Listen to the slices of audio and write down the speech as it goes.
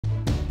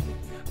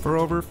For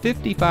over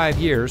 55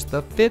 years,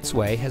 the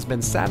Fitzway has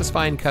been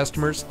satisfying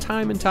customers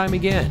time and time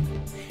again.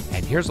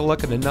 And here's a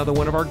look at another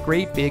one of our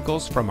great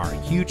vehicles from our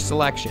huge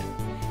selection.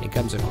 It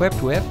comes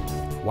equipped with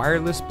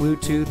wireless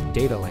Bluetooth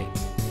data link,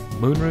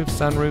 moonroof,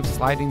 sunroof,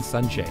 sliding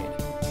sunshade,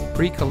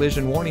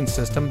 pre-collision warning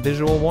system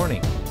visual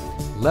warning,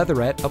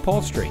 leatherette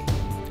upholstery,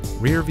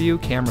 rear view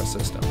camera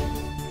system,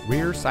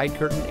 rear side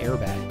curtain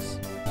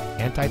airbags,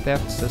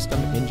 anti-theft system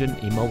engine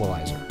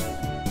immobilizer,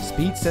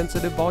 speed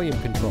sensitive volume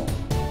control,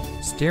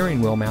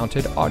 steering wheel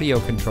mounted audio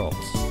controls,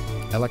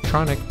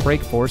 electronic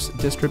brake force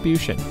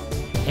distribution,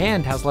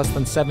 and has less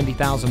than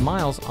 70,000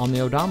 miles on the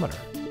odometer.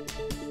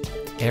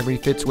 Every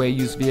Fitzway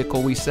used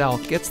vehicle we sell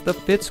gets the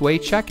Fitzway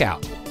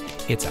checkout.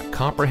 It's a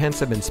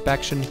comprehensive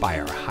inspection by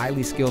our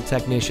highly skilled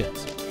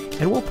technicians,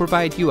 and we'll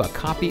provide you a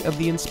copy of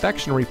the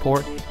inspection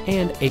report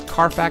and a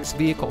Carfax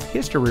vehicle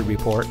history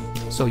report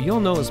so you'll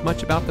know as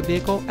much about the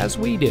vehicle as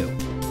we do.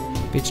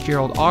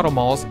 Fitzgerald Auto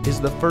Malls is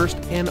the first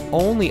and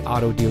only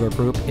auto dealer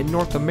group in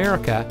North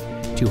America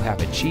to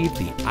have achieved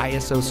the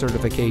ISO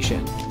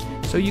certification,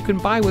 so you can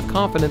buy with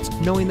confidence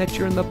knowing that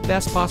you're in the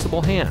best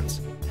possible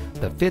hands.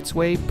 The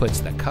Fitzway puts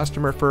the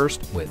customer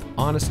first with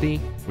honesty,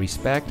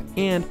 respect,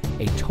 and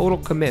a total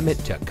commitment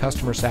to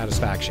customer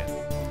satisfaction.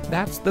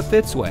 That's the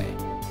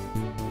Fitzway.